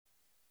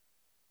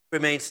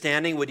Remain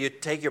standing. Would you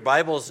take your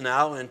Bibles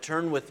now and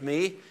turn with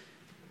me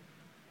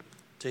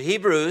to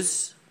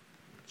Hebrews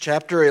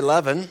chapter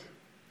 11,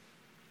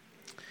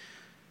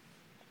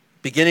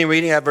 beginning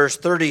reading at verse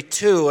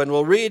 32, and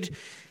we'll read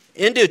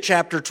into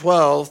chapter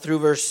 12 through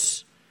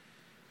verse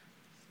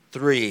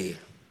 3.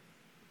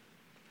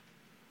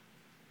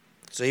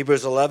 So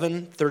Hebrews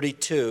 11,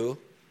 32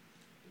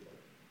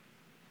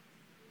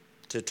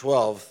 to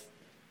 12,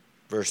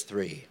 verse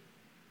 3.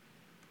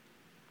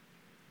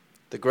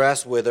 The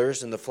grass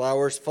withers and the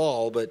flowers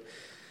fall, but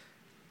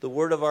the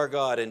word of our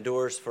God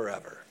endures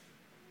forever.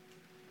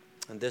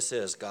 And this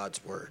is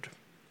God's word.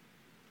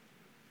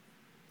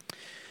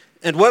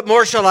 And what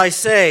more shall I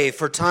say?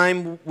 For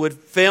time would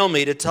fail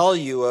me to tell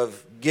you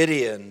of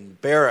Gideon,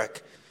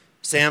 Barak,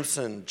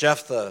 Samson,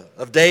 Jephthah,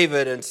 of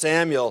David and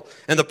Samuel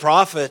and the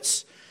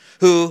prophets,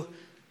 who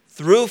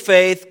through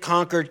faith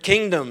conquered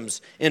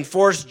kingdoms,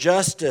 enforced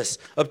justice,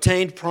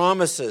 obtained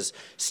promises,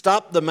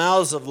 stopped the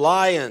mouths of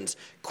lions,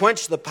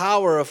 quenched the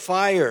power of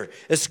fire,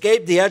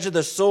 escaped the edge of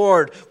the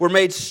sword, were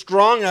made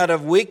strong out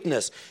of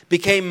weakness,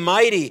 became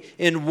mighty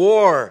in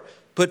war,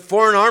 put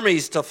foreign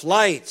armies to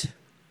flight.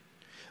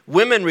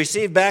 Women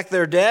received back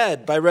their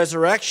dead by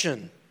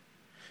resurrection.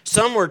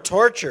 Some were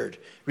tortured,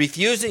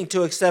 refusing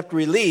to accept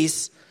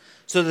release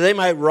so that they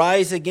might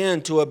rise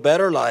again to a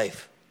better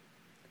life.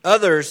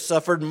 Others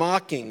suffered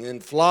mocking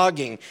and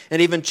flogging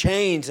and even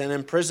chains and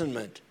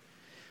imprisonment.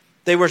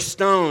 They were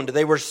stoned.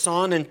 They were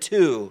sawn in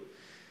two.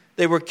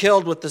 They were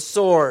killed with the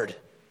sword.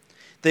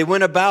 They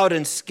went about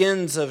in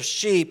skins of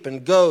sheep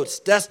and goats,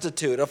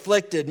 destitute,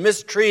 afflicted,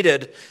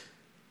 mistreated,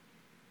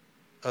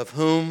 of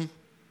whom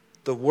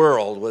the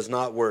world was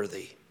not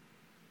worthy,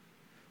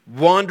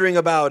 wandering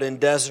about in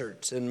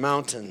deserts and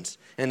mountains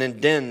and in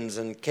dens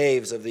and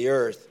caves of the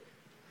earth.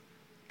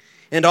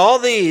 And all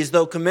these,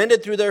 though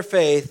commended through their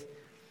faith,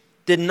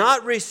 did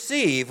not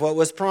receive what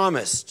was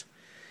promised,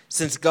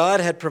 since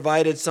God had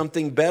provided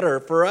something better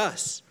for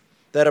us,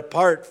 that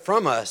apart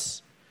from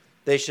us,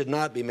 they should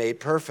not be made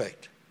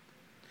perfect.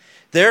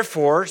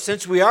 Therefore,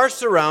 since we are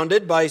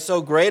surrounded by so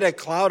great a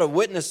cloud of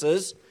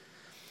witnesses,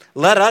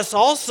 let us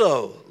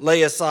also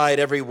lay aside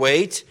every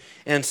weight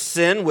and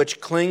sin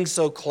which clings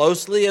so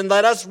closely, and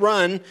let us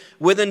run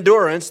with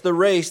endurance the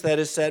race that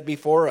is set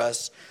before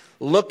us,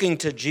 looking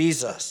to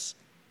Jesus,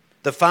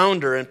 the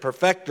founder and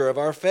perfecter of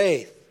our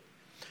faith,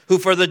 who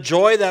for the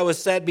joy that was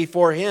set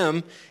before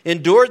him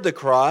endured the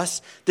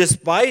cross,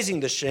 despising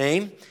the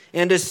shame,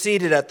 and is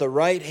seated at the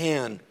right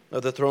hand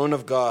of the throne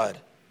of God.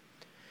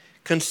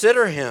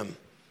 Consider him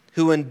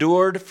who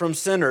endured from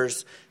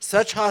sinners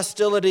such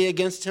hostility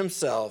against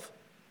himself,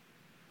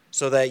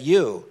 so that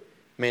you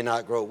may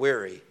not grow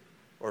weary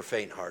or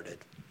faint-hearted.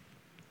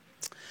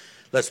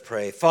 Let's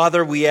pray.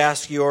 Father, we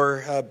ask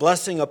your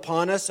blessing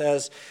upon us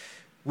as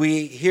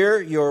we hear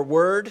your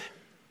word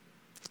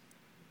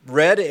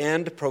read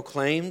and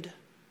proclaimed.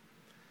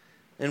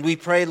 And we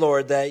pray,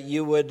 Lord, that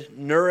you would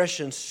nourish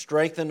and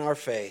strengthen our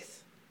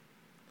faith.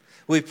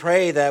 We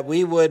pray that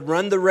we would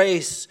run the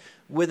race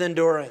with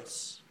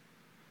endurance,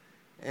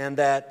 and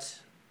that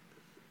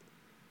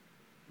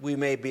we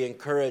may be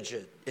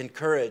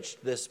encouraged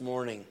this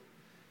morning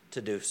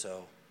to do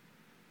so.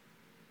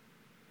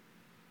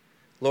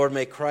 Lord,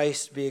 may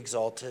Christ be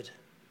exalted.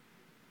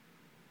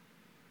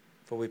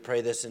 For we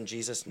pray this in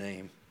Jesus'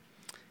 name.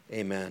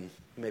 Amen.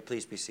 You may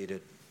please be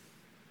seated.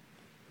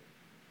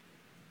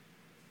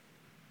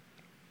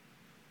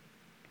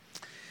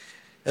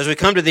 As we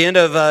come to the end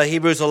of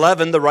Hebrews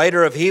 11, the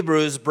writer of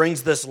Hebrews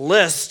brings this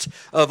list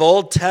of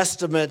Old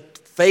Testament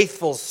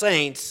faithful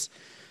saints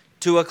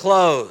to a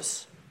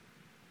close.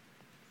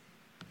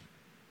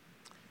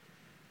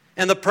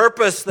 And the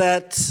purpose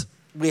that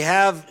we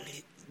have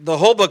the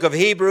whole book of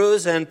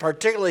Hebrews, and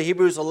particularly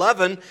Hebrews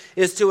 11,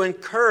 is to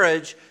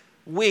encourage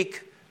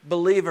weak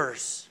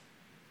believers.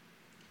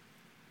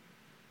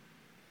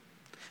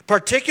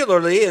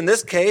 Particularly, in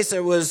this case,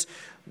 it was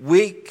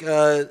weak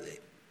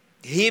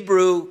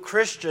Hebrew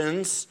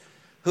Christians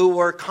who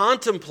were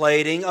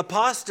contemplating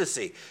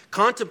apostasy,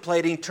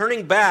 contemplating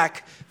turning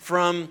back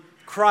from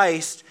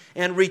Christ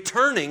and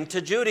returning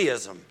to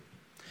Judaism.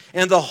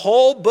 And the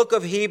whole book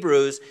of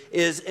Hebrews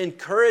is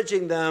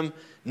encouraging them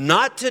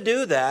not to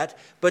do that,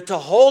 but to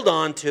hold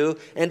on to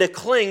and to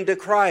cling to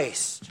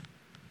Christ.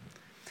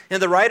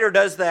 And the writer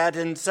does that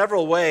in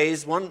several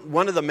ways.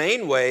 One of the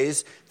main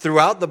ways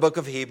throughout the book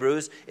of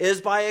Hebrews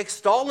is by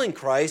extolling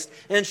Christ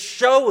and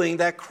showing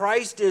that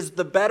Christ is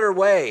the better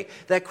way,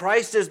 that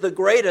Christ is the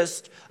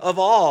greatest of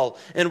all.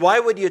 And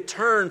why would you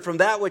turn from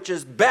that which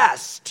is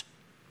best,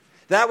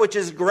 that which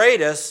is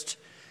greatest,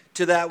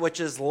 to that which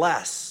is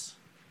less?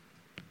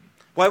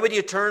 Why would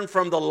you turn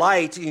from the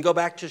light and go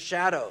back to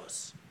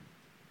shadows?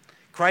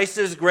 Christ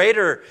is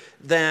greater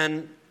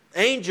than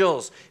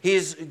angels.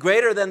 He's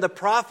greater than the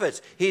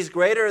prophets. He's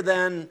greater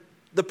than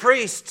the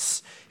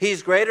priests.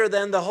 He's greater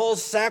than the whole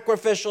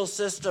sacrificial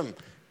system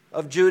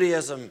of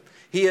Judaism.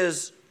 He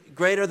is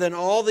greater than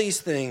all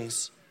these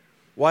things.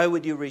 Why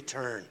would you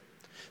return?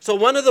 So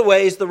one of the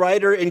ways the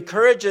writer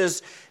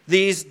encourages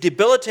these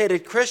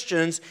debilitated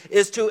Christians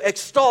is to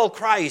extol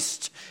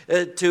Christ,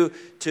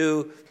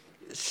 to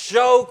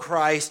show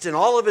Christ in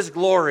all of his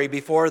glory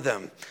before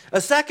them.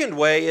 A second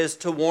way is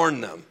to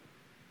warn them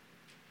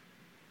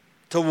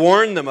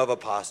of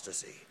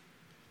apostasy.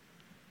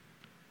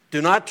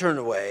 Do not turn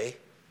away,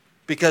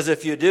 because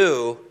if you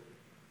do,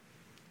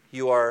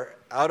 you are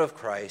out of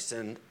Christ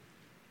and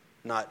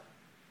not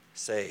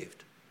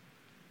saved.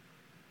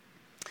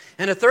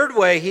 And a third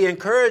way he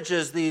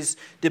encourages these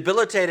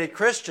debilitated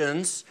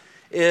Christians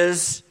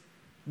is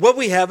what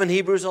we have in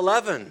Hebrews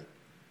 11.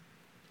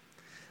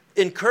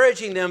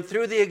 Encouraging them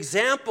through the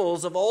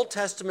examples of Old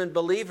Testament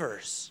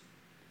believers.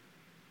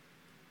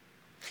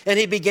 And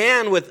he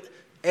began with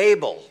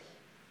Abel,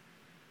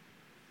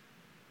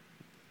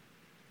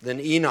 then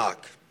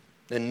Enoch,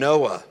 then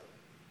Noah,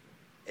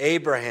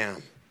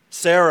 Abraham,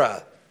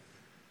 Sarah,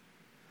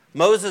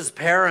 Moses'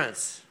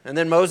 parents, and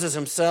then Moses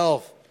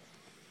himself.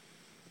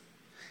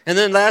 And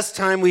then last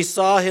time we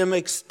saw him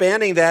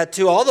expanding that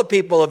to all the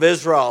people of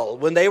Israel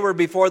when they were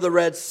before the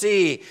Red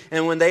Sea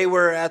and when they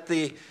were at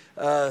the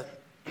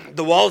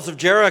walls of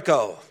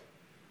Jericho.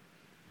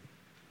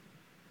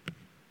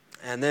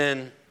 And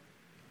then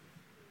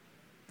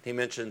he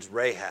mentions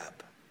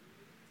Rahab,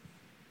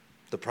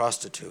 the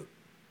prostitute.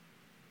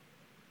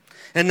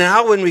 And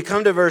now when we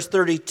come to verse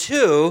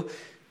 32,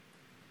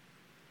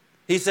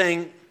 he's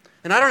saying,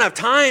 and I don't have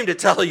time to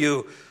tell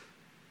you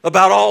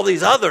about all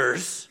these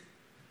others.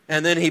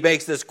 And then he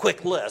makes this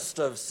quick list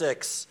of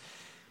 6.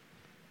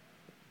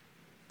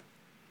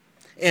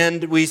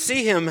 And we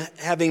see him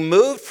having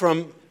moved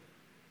from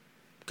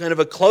kind of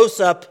a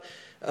close-up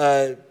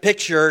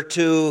picture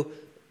to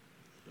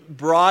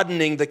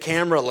broadening the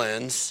camera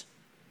lens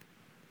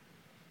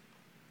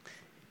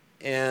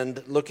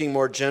and looking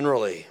more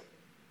generally.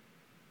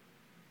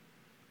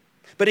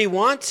 But he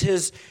wants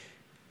his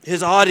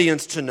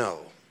audience to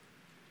know.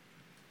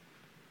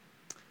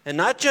 And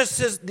not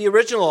just the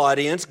original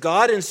audience.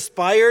 God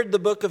inspired the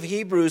book of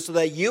Hebrews so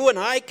that you and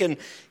I can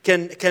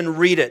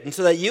read it. And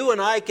so that you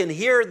and I can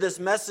hear this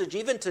message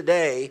even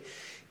today,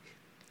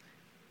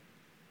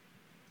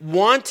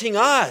 wanting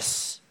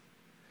us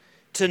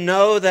to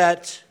know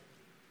that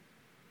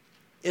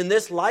in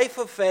this life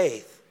of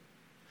faith,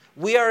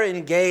 we are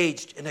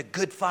engaged in a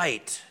good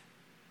fight.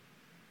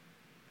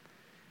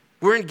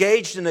 We're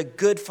engaged in a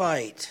good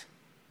fight.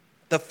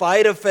 The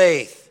fight of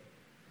faith.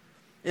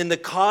 In the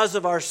cause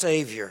of our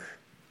Savior.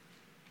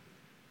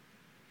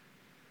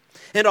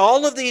 And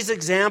all of these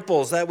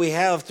examples that we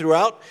have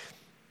throughout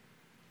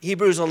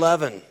Hebrews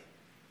 11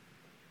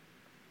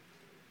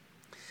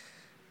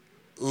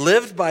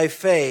 lived by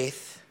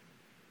faith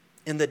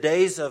in the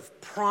days of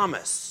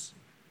promise.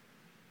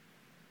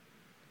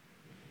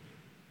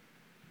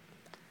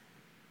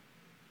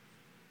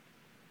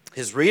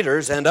 His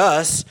readers and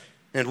us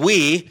and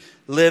we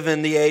live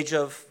in the age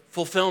of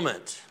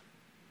fulfillment.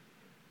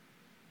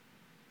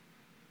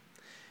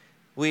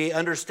 We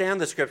understand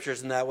the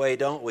Scriptures in that way,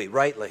 don't we?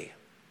 Rightly.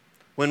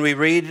 When we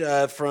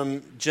read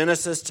from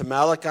Genesis to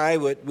Malachi,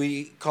 what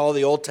we call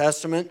the Old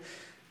Testament,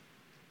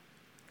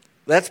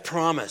 that's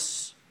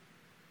promise.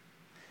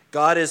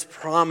 God is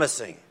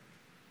promising.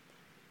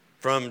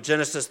 From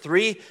Genesis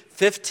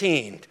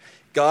 3:15,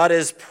 God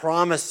is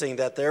promising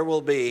that there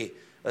will be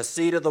a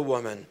seed of the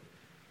woman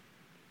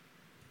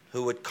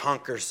who would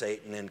conquer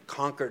Satan and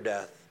conquer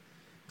death,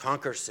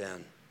 conquer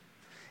sin.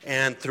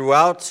 And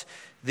throughout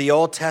the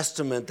Old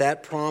Testament,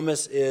 that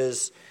promise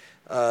is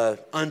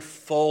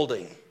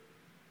unfolding.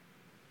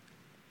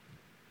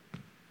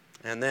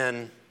 And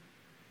then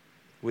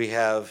we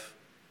have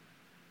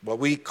what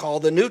we call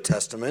the New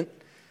Testament,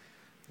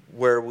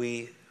 where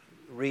we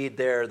read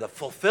there the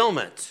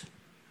fulfillment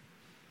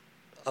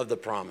of the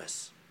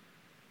promise,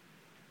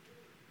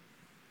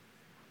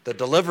 the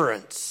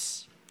deliverance.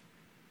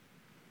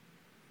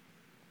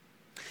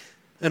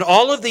 And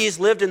all of these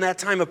lived in that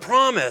time of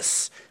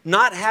promise,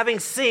 not having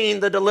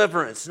seen the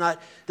deliverance.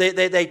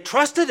 They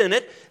trusted in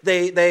it.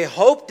 They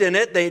hoped in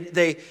it.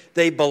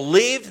 They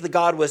believed that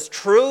God was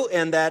true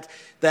and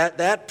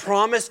that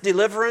promised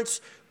deliverance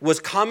was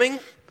coming.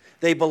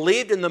 They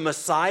believed in the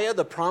Messiah,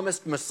 the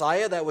promised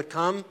Messiah that would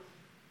come.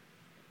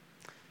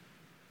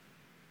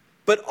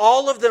 But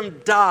all of them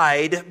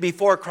died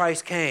before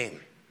Christ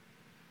came.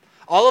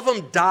 All of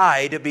them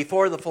died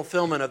before the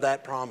fulfillment of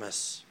that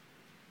promise.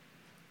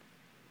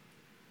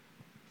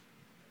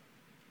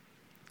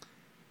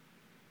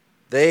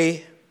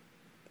 They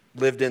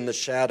lived in the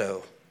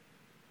shadow.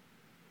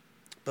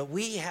 But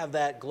we have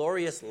that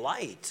glorious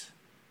light.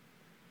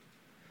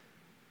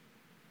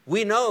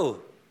 We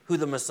know who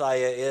the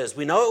Messiah is.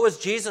 We know it was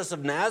Jesus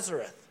of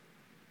Nazareth.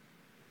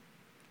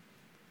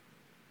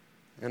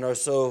 And are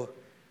so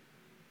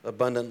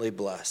abundantly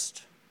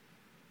blessed.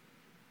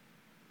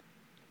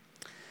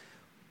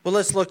 Well,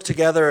 let's look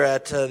together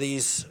at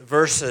these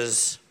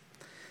verses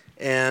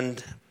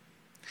and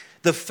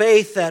the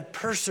faith that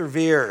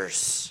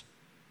perseveres.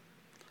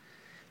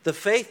 The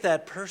faith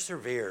that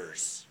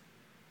perseveres.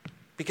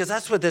 Because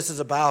that's what this is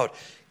about.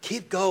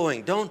 Keep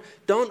going. Don't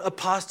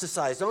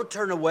apostatize. Don't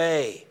turn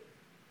away.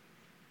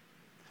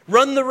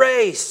 Run the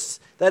race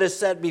that is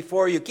set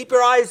before you. Keep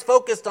your eyes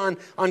focused on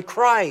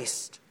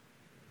Christ.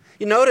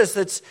 You notice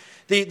it's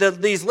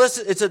these lists.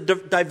 It's a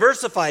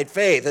diversified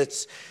faith.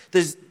 It's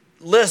this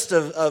list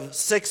of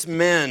 6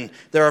 men.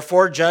 There are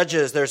 4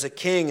 judges. There's a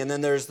king, and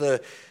then there's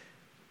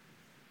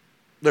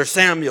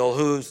Samuel,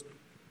 who's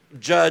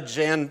judge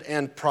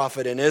and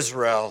prophet in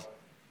Israel.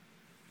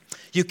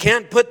 You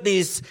can't put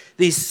these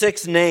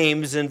 6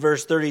 names in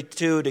verse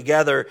 32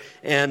 together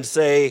and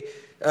say,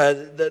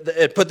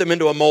 put them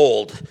into a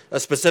mold, a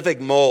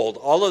specific mold.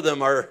 All of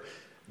them are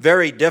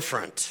very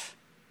different.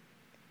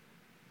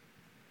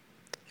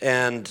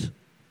 And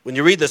when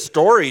you read the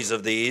stories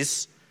of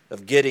these,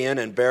 of Gideon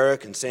and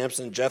Barak and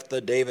Samson, Jephthah,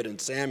 David, and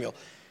Samuel,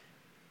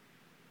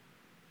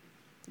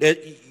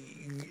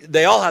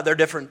 they all have their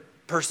different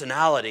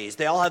personalities.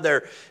 They all have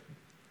their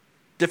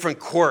different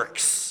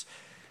quirks.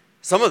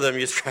 Some of them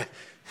you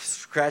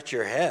scratch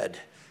your head.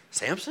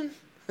 Samson?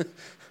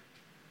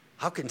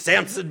 How can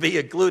Samson be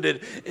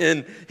included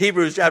in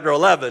Hebrews chapter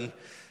 11?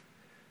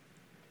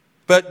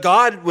 But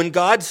God, when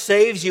God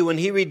saves you, when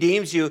He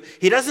redeems you,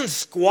 He doesn't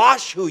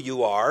squash who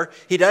you are.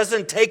 He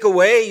doesn't take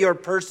away your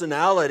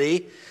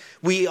personality.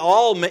 We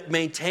all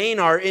maintain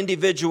our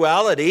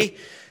individuality.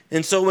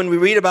 And so when we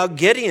read about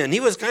Gideon, he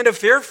was kind of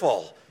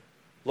fearful.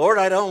 Lord,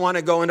 I don't want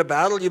to go into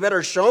battle. You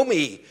better show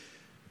me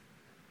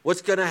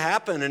what's going to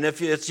happen. And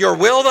if it's your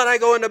will that I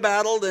go into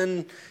battle,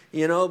 then,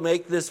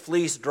 make this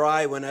fleece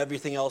dry when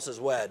everything else is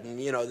wet. And,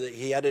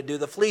 he had to do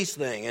the fleece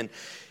thing. And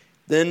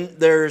then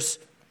there's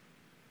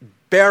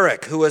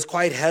Barak, who was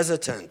quite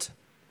hesitant.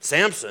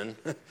 Samson,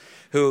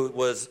 who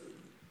was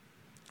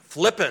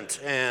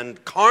flippant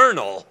and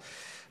carnal.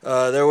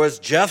 There was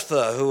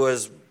Jephthah, who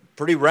was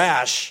pretty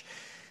rash.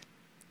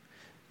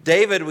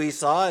 David, we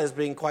saw, as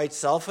being quite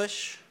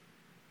selfish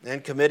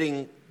and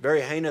committing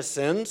very heinous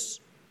sins.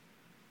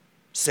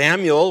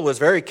 Samuel was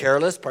very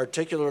careless,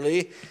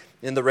 particularly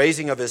in the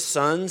raising of his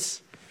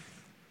sons.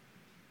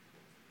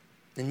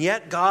 And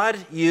yet God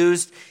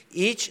used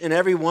each and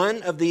every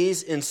one of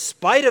these in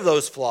spite of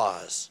those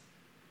flaws.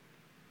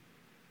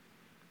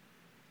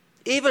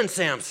 Even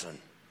Samson.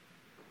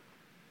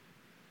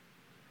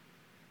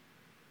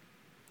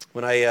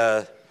 When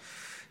I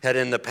had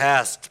in the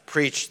past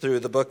preached through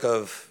the book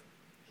of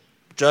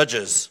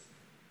Judges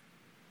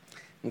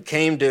and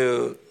came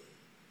to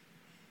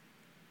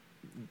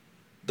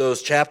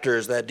those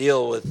chapters that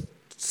deal with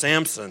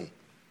Samson,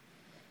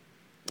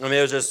 it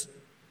was just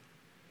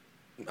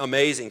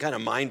amazing, kind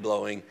of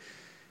mind-blowing.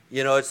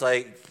 It's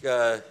like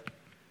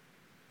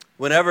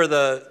whenever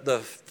the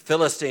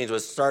Philistines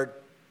would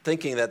start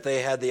thinking that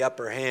they had the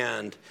upper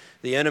hand,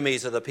 the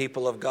enemies of the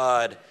people of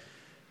God,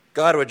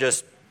 God would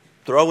just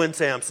throw in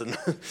Samson,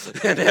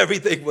 and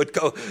everything would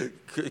go,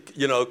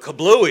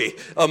 kablooey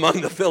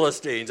among the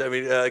Philistines.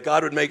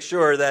 God would make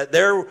sure that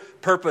their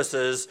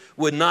purposes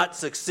would not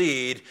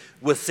succeed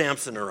with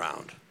Samson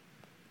around.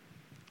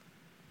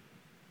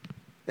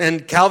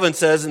 And Calvin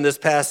says in this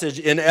passage,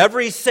 in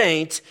every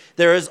saint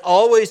there is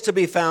always to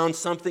be found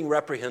something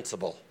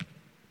reprehensible.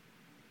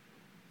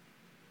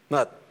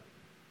 Not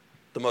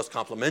the most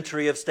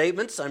complimentary of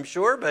statements, I'm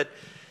sure, but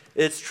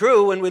it's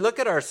true when we look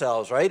at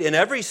ourselves, right? In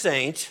every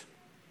saint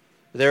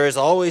there is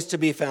always to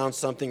be found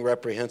something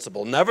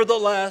reprehensible.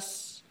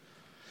 Nevertheless,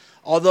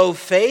 although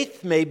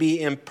faith may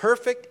be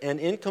imperfect and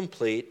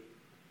incomplete,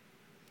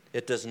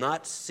 it does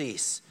not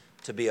cease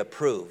to be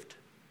approved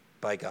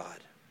by God.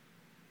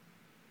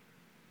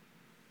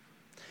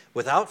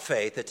 Without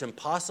faith, it's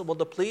impossible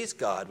to please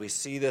God. We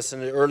see this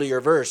in the earlier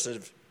verse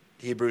of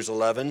Hebrews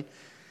 11.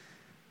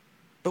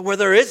 But where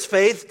there is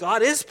faith,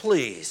 God is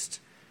pleased.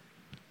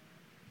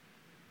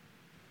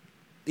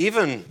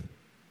 Even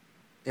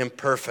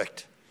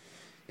imperfect,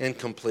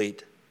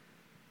 incomplete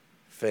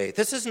faith.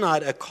 This is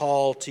not a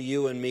call to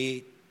you and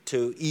me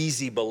to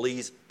easy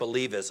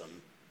believism.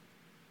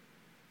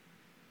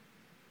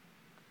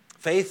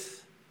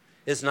 Faith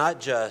is not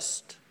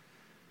just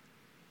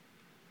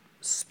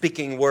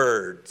speaking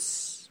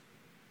words,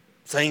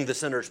 saying the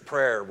sinner's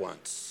prayer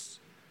once.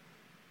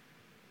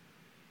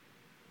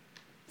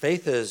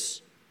 Faith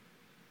is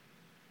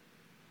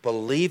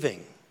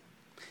believing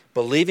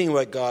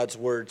what God's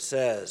word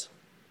says,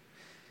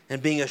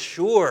 and being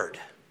assured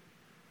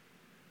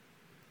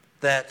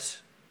that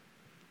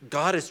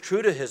God is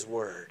true to his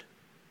word,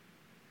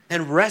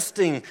 and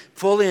resting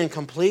fully and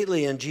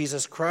completely in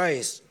Jesus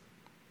Christ.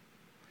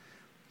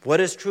 What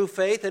is true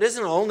faith? It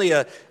isn't only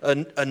a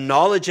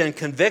knowledge and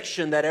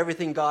conviction that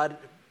everything God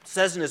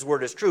says in his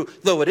word is true,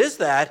 though it is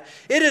that.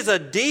 It is a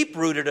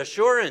deep-rooted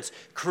assurance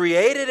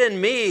created in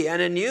me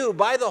and in you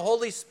by the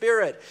Holy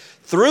Spirit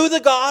through the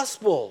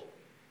gospel.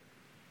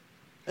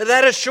 And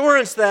that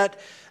assurance that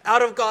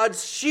out of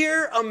God's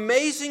sheer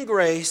amazing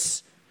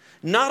grace,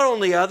 not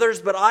only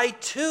others, but I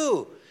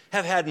too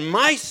have had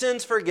my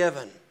sins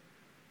forgiven.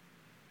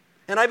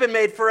 And I've been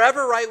made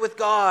forever right with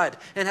God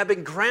and have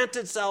been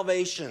granted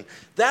salvation.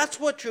 That's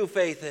what true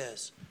faith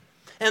is.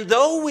 And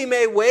though we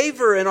may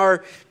waver in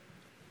our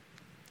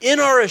in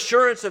our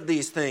assurance of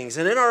these things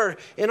and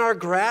in our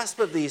grasp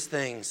of these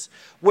things,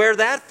 where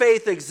that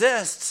faith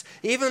exists,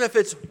 even if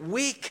it's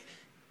weak,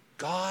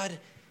 God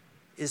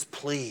is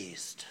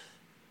pleased.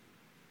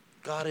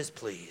 God is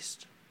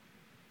pleased.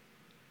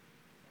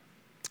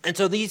 And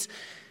so these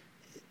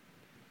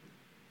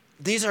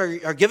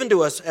are given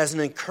to us as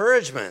an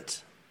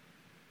encouragement.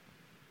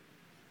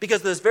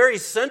 Because this very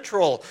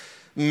central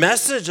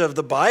message of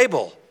the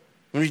Bible,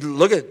 when you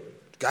look at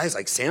guys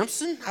like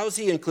Samson, how is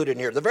he included in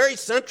here? The very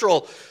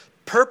central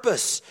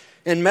purpose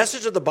and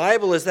message of the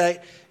Bible is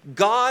that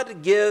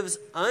God gives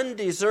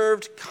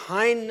undeserved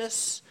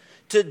kindness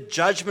to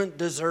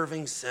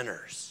judgment-deserving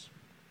sinners.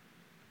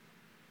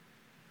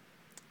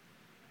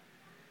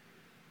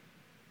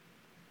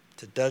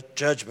 To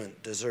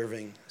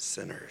judgment-deserving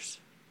sinners.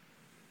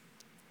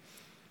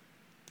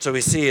 So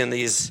we see in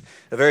these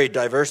a very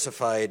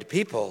diversified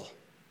people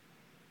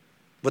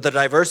with a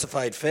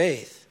diversified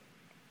faith.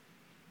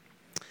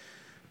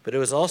 But it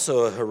was also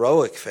a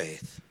heroic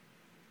faith.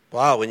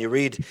 Wow, when you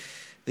read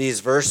these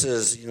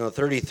verses,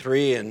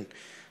 33 and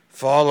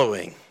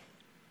following,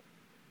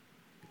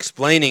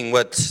 explaining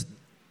what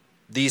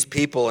these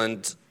people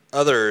and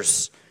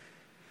others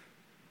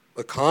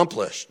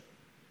accomplished.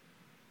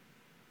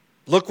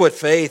 Look what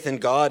faith in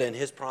God and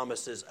His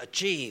promises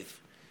achieve.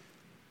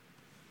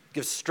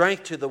 Gives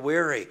strength to the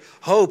weary,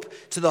 hope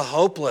to the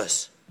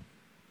hopeless.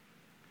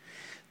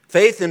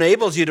 Faith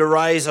enables you to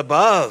rise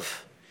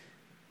above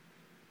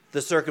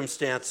the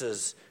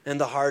circumstances and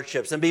the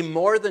hardships and be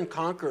more than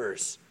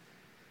conquerors.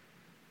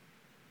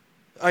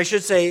 I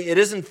should say it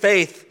isn't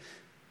faith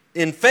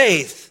in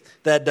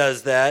faith that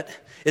does that.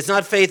 It's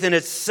not faith in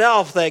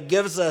itself that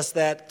gives us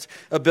that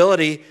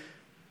ability,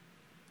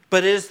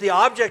 but it is the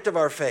object of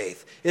our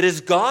faith. It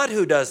is God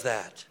who does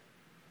that.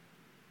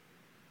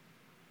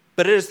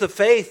 But it is the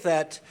faith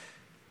that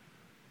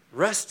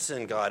rests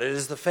in God. It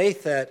is the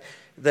faith that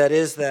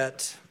is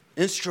that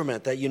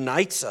instrument that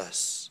unites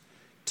us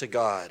to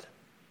God.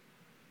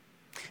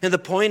 And the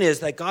point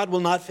is that God will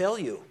not fail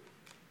you.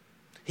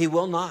 He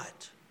will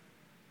not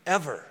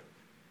ever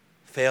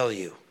fail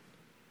you.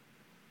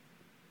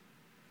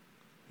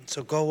 And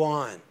so go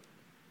on.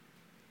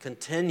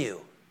 Continue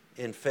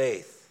in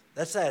faith.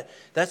 That's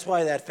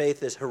why that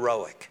faith is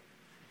heroic.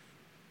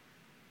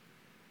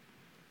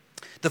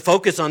 The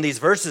focus on these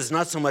verses is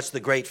not so much the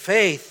great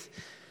faith,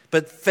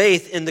 but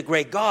faith in the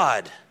great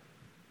God.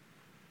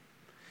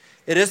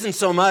 It isn't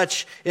so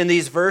much in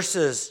these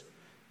verses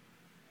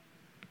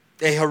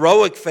a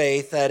heroic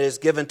faith that is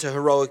given to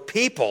heroic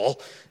people.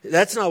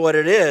 That's not what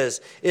it is.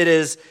 It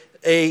is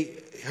a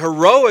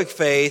heroic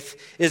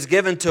faith is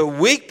given to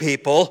weak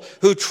people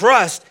who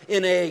trust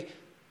in a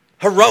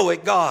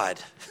heroic God.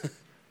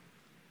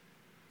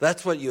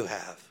 That's what you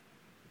have.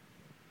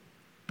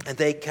 And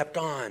they kept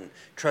on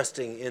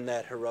trusting in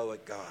that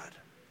heroic God.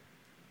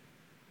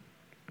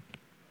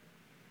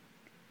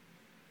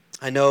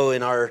 I know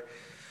in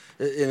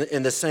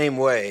the same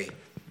way,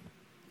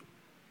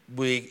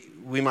 we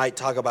might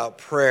talk about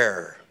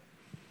prayer.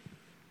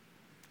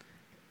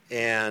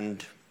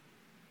 And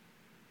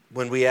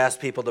when we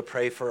ask people to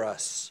pray for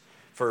us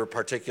for a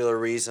particular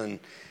reason,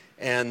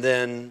 and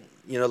then,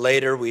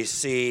 later we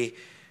see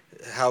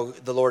how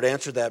the Lord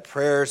answered that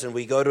prayers, and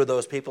we go to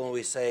those people and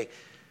we say,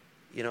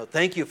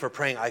 thank you for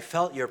praying. I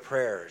felt your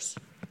prayers.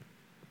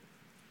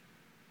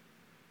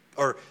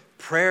 Or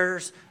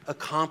prayers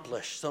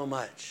accomplish so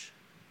much.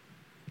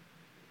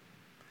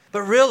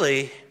 But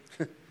really,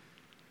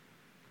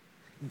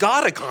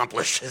 God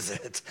accomplishes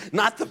it,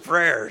 not the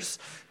prayers.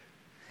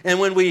 And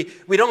when we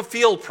don't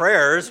feel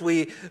prayers,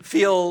 we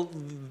feel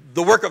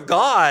the work of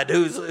God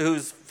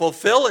who's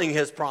fulfilling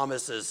His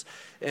promises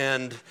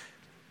and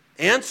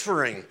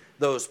answering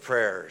those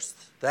prayers.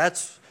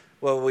 That's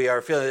what we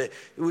are feeling.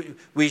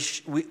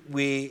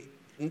 We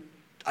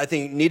I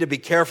think, need to be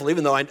careful,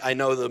 even though I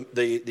know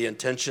the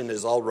intention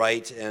is all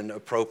right and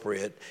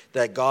appropriate,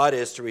 that God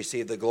is to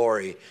receive the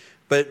glory.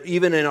 But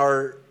even in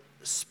our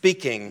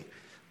speaking,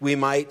 we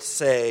might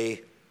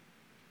say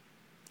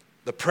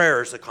the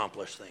prayers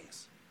accomplish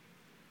things.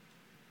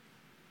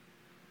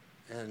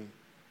 And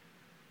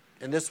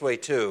in this way,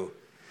 too,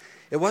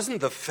 it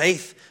wasn't the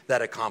faith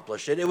that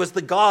accomplished it. It was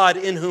the God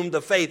in whom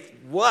the faith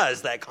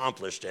was that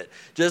accomplished it.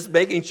 Just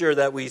making sure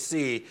that we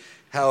see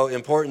how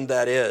important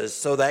that is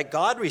so that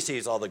God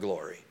receives all the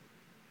glory.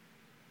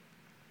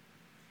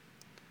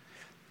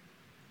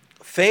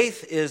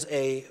 Faith is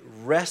a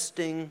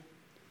resting,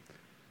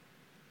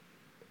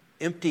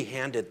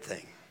 empty-handed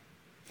thing.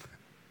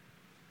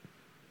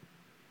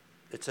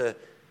 It's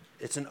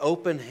an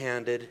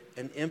open-handed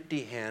and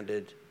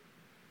empty-handed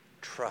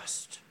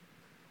trust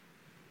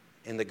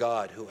in the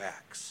God who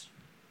acts.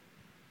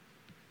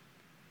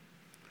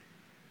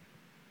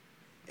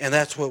 And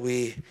that's what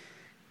we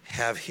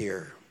have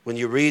here. When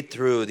you read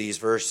through these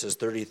verses,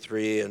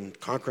 33, and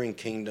conquering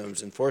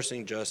kingdoms,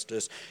 enforcing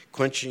justice,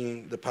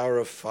 quenching the power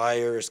of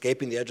fire,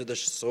 escaping the edge of the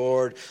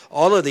sword,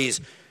 all of these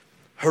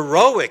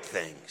heroic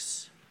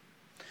things,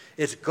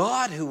 it's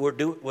God who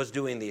was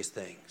doing these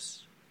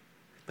things.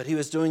 But He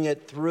was doing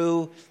it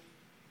through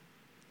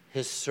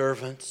his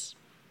servants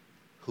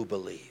who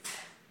believed.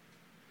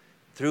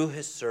 Through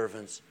his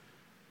servants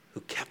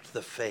who kept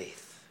the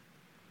faith.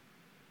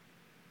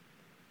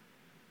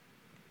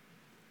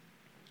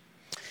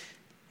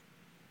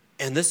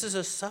 And this is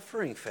a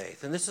suffering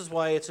faith. And this is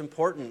why it's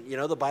important. You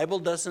know, the Bible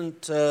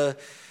doesn't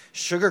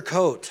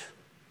sugarcoat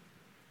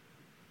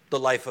the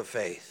life of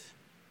faith.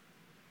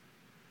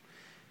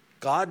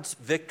 God's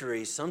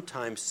victories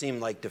sometimes seem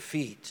like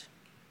defeat.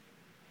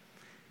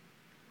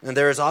 And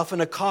there is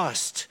often a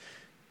cost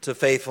to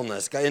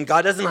faithfulness. And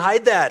God doesn't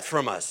hide that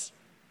from us.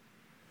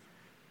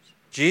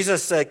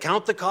 Jesus said,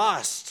 count the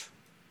cost.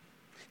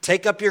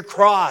 Take up your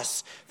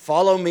cross.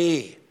 Follow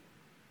me.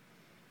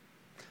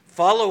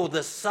 Follow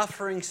the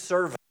suffering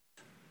servant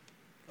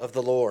of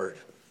the Lord.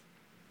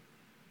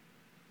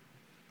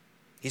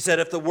 He said,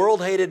 if the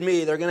world hated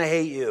me, they're going to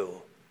hate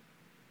you.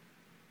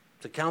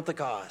 To count the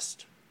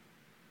cost.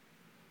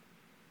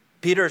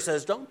 Peter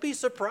says, don't be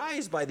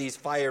surprised by these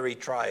fiery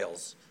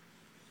trials.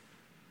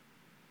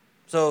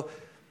 So,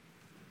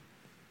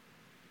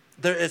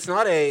 it's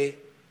not a,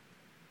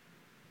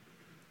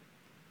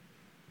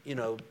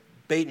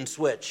 bait and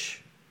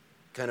switch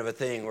kind of a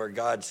thing where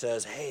God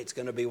says, hey, it's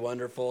going to be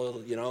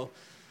wonderful,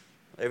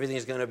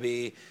 everything's going to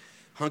be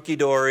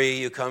hunky-dory,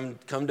 you come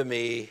to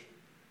me.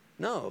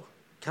 No,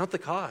 count the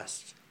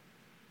cost.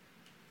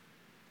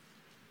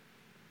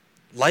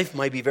 Life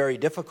might be very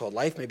difficult.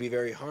 Life may be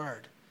very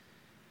hard.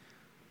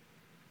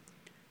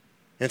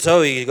 And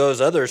so he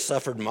goes, others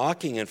suffered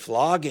mocking and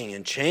flogging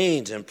and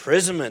chains,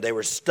 imprisonment. They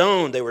were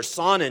stoned. They were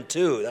sawn in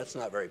two. That's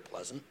not very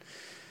pleasant.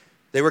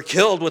 They were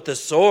killed with the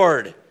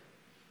sword.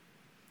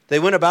 They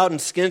went about in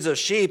skins of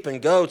sheep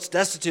and goats,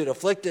 destitute,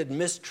 afflicted,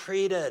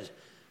 mistreated.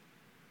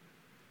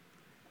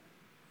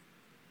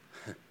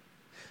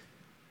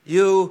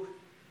 You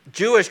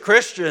Jewish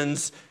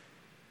Christians,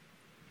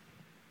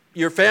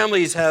 your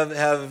families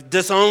have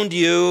disowned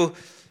you.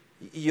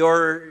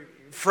 Your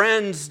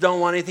friends don't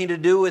want anything to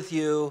do with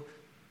you.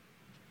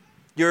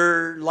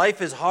 Your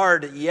life is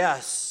hard,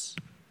 yes.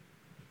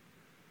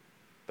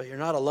 But you're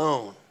not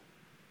alone.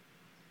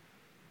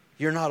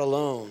 You're not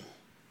alone.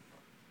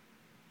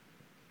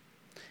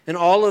 And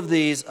all of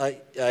these,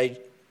 I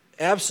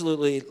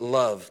absolutely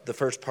love the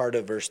first part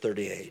of verse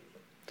 38.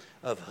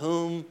 Of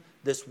whom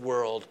this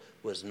world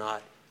was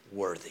not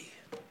worthy.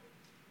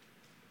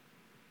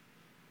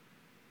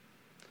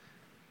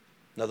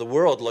 Now the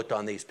world looked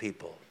on these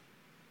people,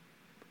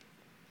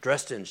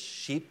 dressed in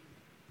sheep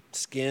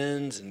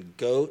skins and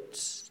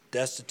goats,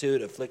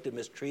 destitute, afflicted,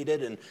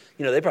 mistreated, and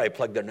they probably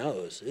plugged their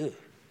nose. Ew.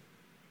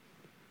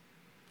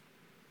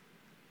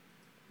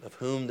 Of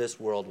whom this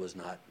world was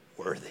not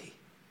worthy.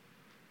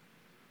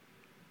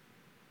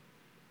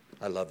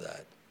 I love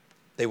that.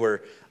 They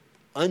were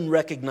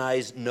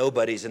unrecognized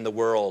nobodies in the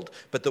world,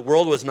 but the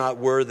world was not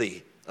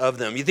worthy of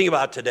them. You think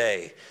about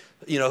today.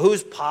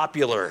 Who's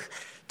popular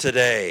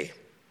today?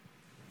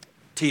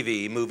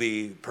 TV,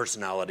 movie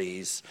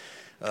personalities,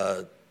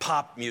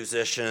 pop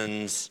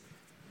musicians,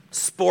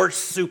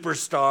 sports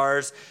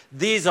superstars.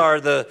 These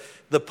are the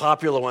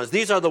popular ones.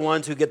 These are the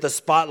ones who get the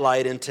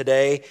spotlight in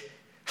today.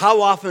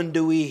 How often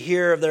do we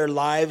hear of their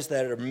lives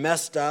that are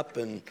messed up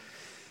and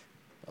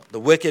the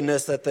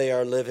wickedness that they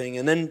are living?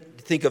 And then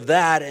think of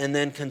that and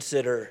then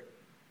consider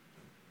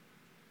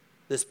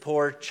this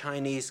poor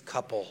Chinese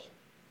couple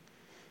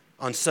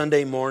on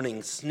Sunday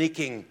morning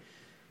sneaking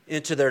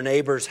into their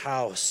neighbor's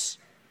house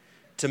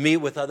to meet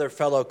with other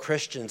fellow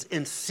Christians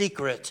in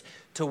secret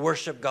to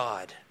worship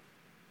God.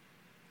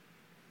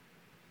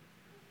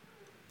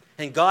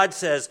 And God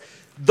says,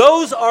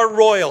 those are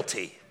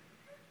royalty,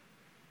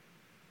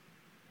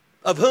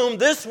 of whom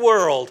this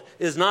world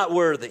is not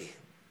worthy.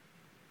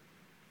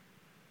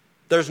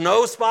 There's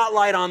no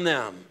spotlight on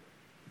them.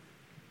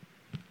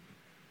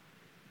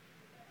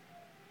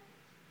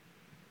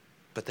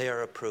 But they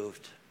are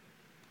approved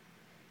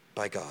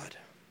by God.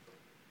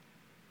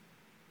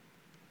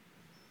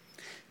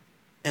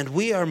 And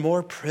we are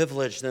more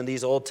privileged than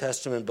these Old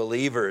Testament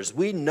believers.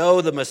 We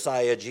know the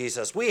Messiah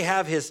Jesus. We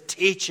have his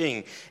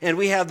teaching, and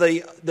we have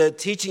the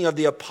teaching of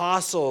the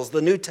apostles,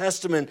 the New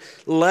Testament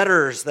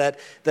letters that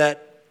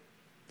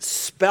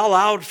spell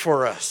out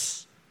for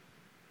us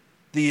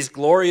these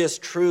glorious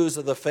truths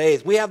of the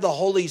faith. We have the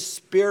Holy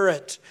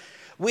Spirit.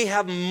 We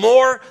have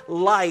more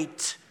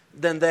light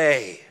than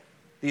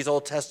these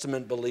Old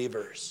Testament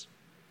believers.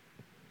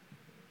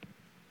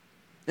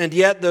 And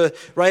yet the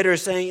writer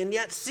is saying, and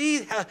yet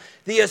see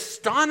the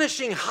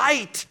astonishing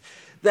height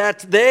that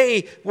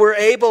they were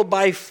able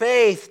by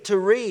faith to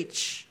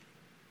reach.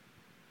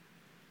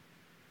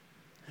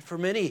 And for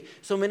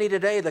so many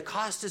today, the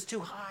cost is too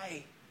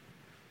high.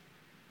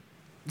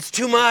 It's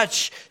too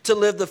much to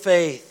live the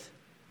faith.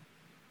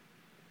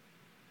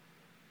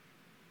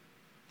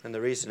 And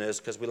the reason is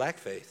because we lack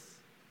faith.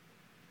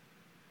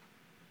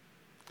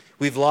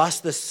 We've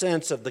lost the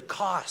sense of the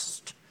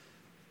cost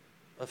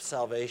of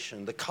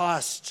salvation, the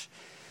cost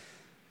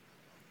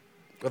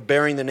of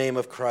bearing the name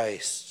of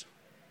Christ.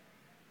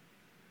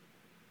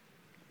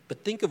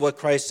 But think of what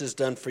Christ has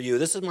done for you.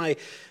 This is my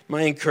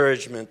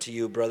encouragement to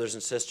you, brothers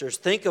and sisters.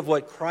 Think of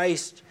what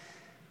Christ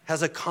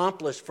has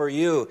accomplished for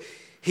you.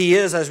 He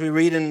is, as we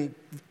read in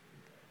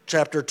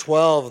chapter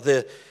 12,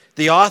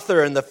 the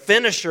author and the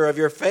finisher of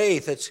your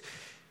faith.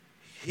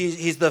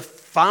 He's the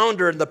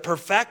founder and the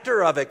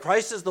perfecter of it.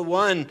 Christ is the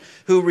one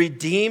who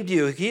redeemed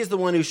you. He's the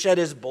one who shed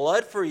his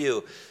blood for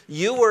you.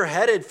 You were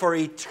headed for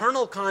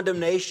eternal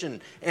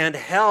condemnation and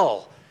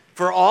hell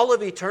for all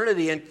of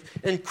eternity.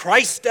 And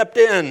Christ stepped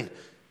in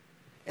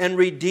and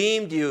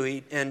redeemed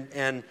you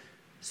and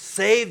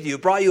saved you,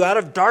 brought you out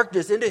of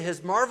darkness into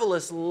his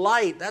marvelous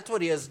light. That's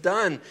what he has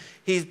done.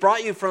 He's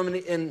brought you from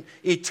an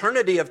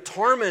eternity of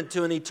torment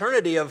to an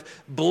eternity of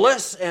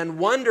bliss and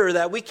wonder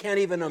that we can't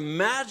even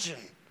imagine.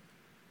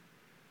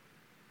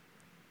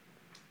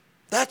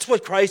 That's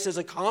what Christ has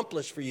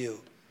accomplished for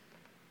you.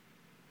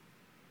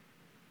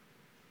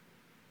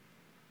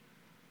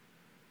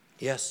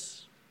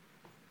 Yes,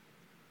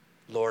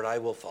 Lord, I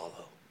will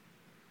follow.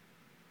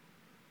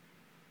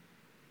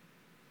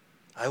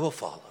 I will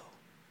follow.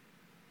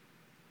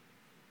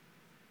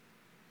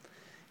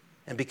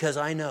 And because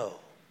I know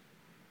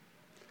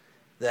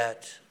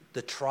that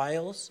the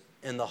trials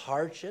and the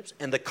hardships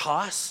and the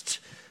cost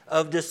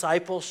of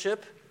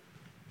discipleship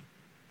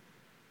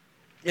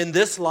in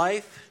this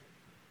life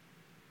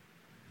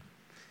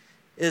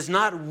is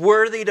not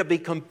worthy to be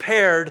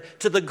compared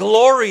to the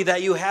glory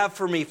that you have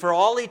for me for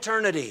all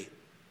eternity.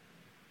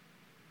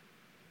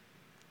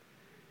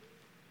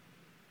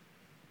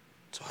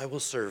 So I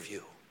will serve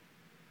you.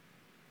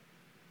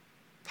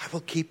 I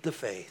will keep the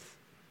faith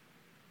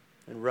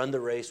and run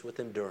the race with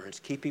endurance,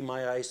 keeping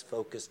my eyes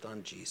focused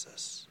on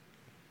Jesus.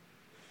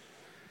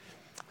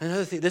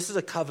 Another thing, this is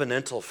a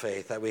covenantal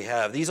faith that we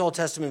have. These Old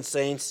Testament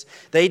saints,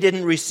 they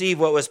didn't receive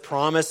what was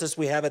promised, as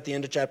we have at the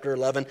end of chapter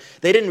 11.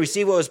 They didn't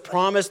receive what was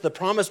promised. The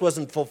promise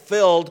wasn't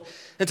fulfilled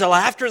until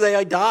after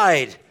they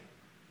died.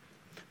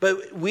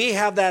 But we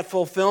have that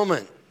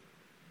fulfillment.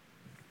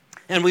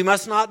 And we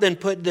must not then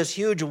put this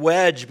huge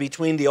wedge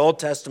between the Old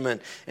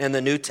Testament and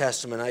the New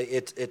Testament.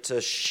 It's a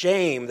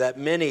shame that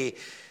many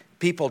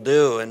people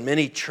do and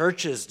many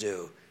churches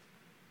do.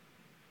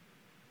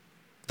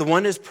 The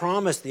one is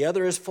promised, the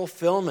other is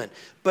fulfillment.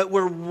 But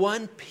we're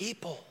one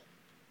people.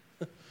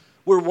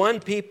 We're one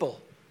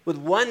people with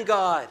one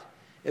God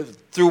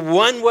through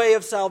one way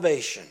of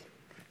salvation.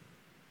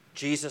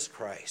 Jesus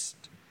Christ,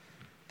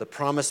 the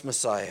promised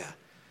Messiah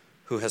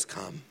who has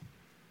come.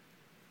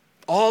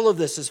 All of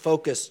this is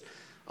focused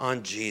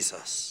on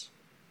Jesus.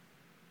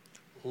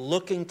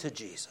 Looking to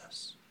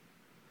Jesus.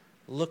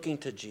 Looking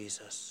to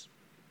Jesus.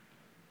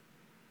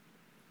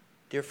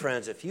 Dear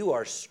friends, if you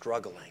are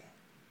struggling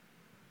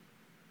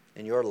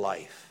in your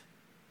life,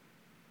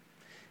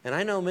 and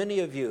I know many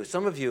of you,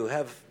 some of you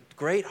have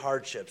great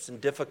hardships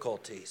and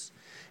difficulties,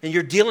 and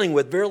you're dealing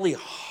with really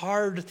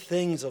hard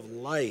things of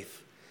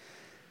life,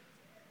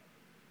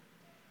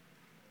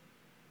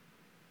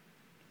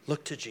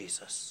 look to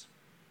Jesus.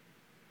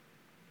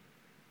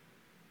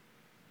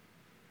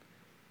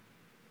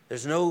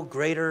 There's no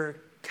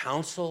greater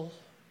counsel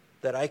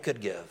that I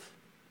could give,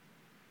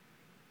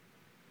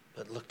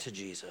 but look to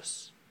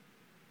Jesus.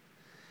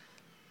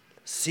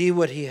 See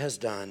what he has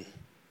done.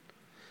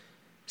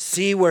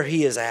 See where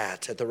he is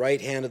at the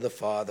right hand of the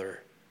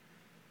Father.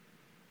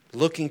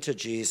 Looking to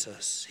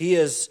Jesus. He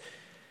is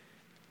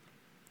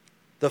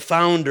the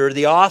founder,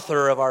 the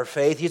author of our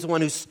faith. He's the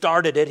one who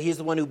started it. He's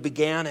the one who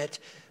began it.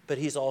 But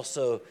he's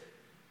also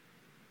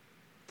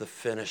the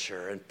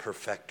finisher and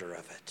perfecter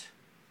of it.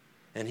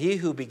 And he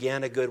who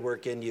began a good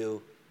work in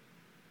you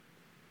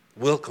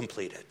will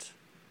complete it.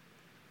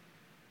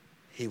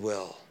 He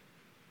will.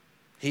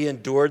 He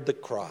endured the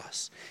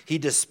cross. He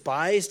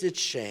despised its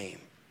shame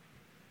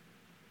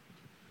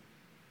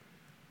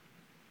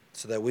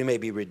so that we may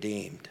be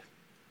redeemed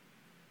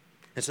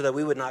and so that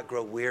we would not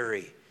grow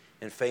weary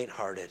and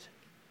faint-hearted,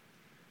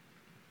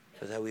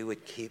 so that we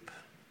would keep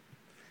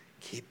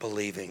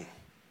believing.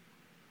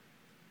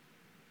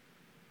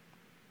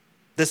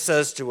 This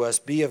says to us,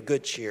 be of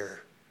good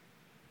cheer.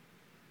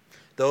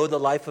 Though the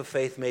life of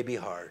faith may be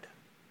hard,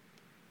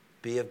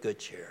 be of good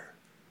cheer.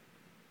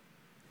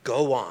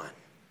 Go on.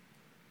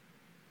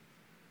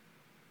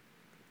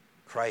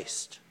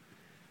 Christ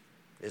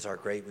is our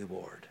great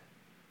reward.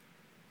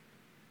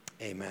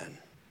 Amen.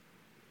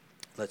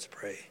 Let's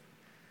pray.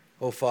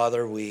 Oh,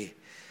 Father, we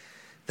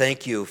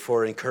thank you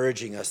for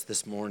encouraging us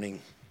this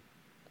morning.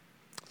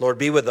 Lord,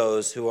 be with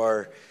those who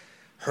are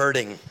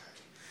hurting.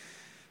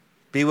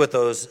 Be with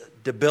those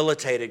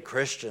debilitated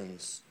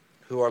Christians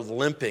who are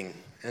limping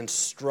and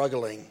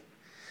struggling.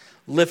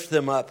 Lift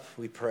them up,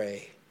 we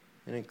pray,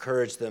 and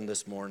encourage them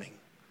this morning.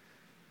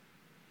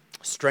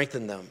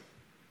 Strengthen them.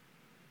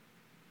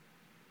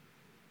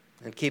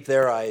 And keep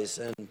their eyes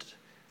and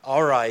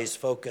our eyes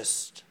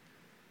focused,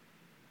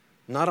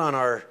 not on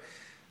our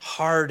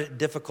hard,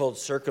 difficult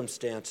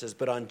circumstances,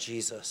 but on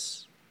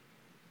Jesus,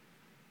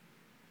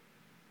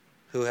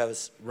 who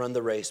has run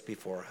the race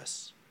before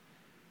us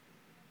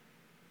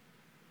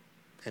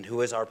and who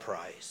is our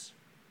prize.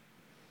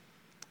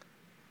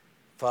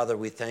 Father,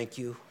 we thank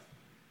you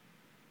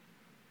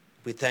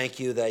We thank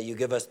you that you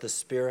give us the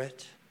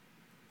Spirit.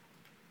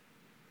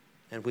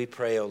 And we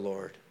pray, O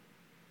Lord,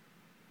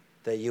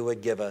 that you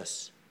would give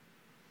us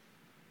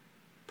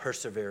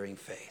persevering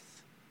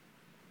faith.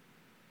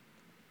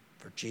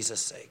 For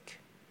Jesus' sake,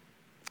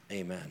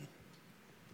 amen.